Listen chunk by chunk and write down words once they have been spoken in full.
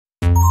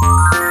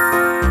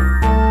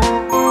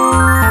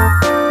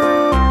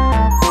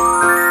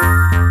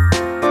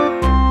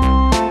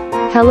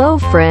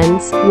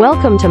friends,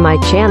 welcome to my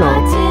channel.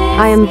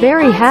 I am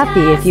very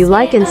happy if you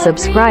like and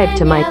subscribe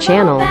to my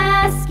channel.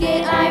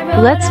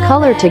 Let's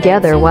color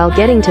together while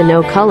getting to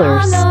know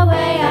colors.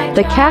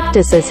 The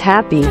cactus is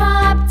happy.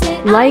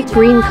 Light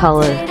green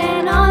color.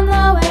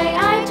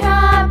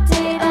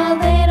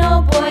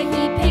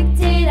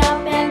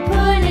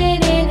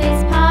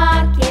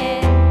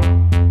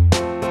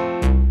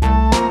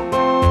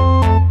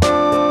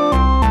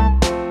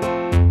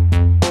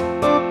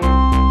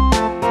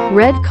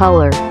 Red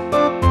color.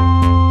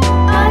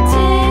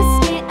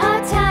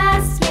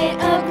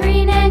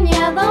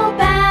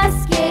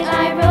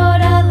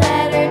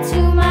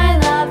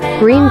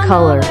 Green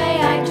color.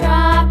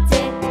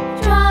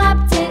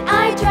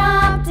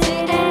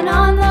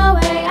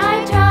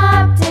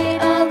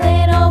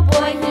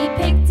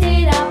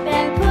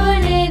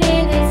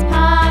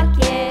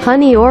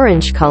 Honey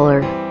orange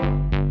color.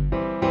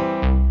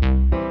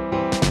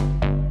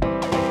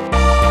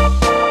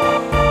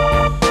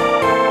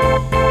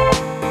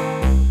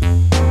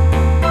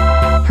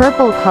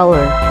 Purple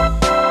color.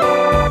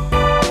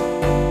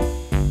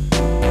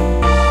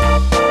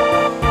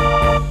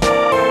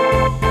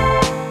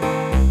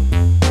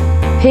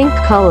 Pink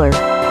color.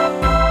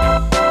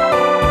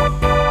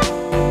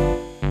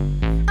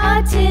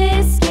 A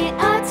tisket,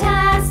 a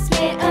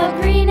tasket,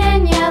 a green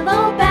and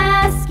yellow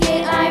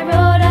basket. I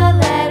wrote a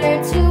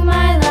letter to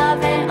my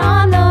love, and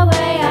on the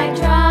way I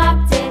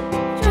dropped it,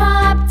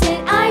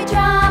 I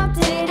dropped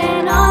it,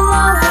 and on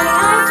the way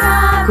I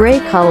dropped it. Gray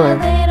color. A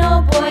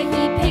little boy,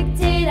 he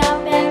picked it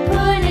up and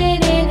put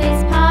it in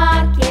his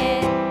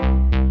pocket.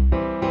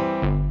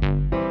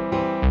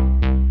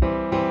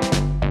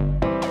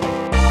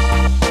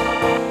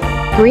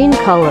 Green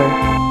color.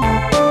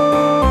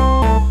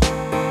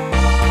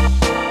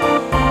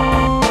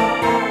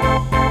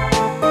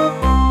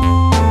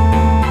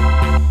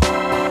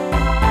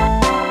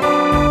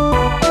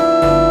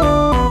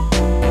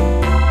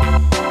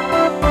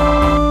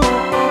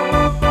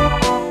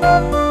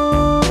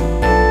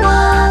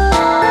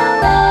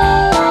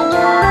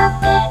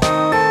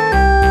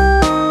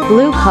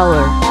 Blue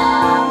color.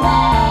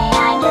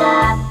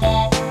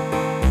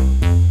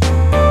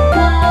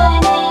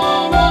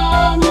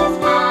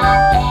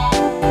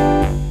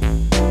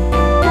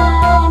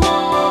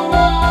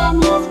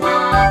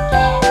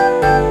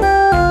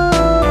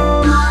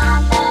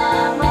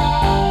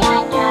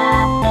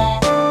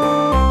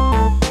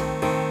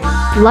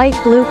 Light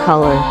blue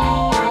color.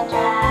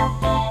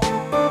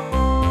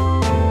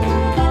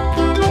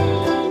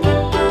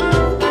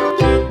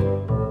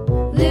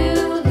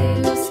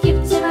 Lulu, skip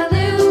to my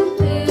Lou.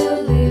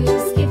 Lulu,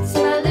 skip to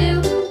my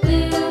Lou.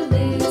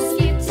 Lulu,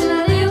 skip to my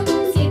Lou.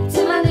 Skip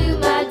to my Lou,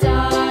 my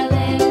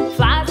darling.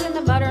 Flies in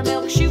the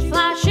buttermilk shoe,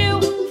 fly shoe.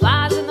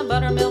 Flies in the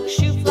buttermilk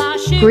shoe, fly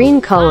shoe. Green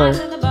color.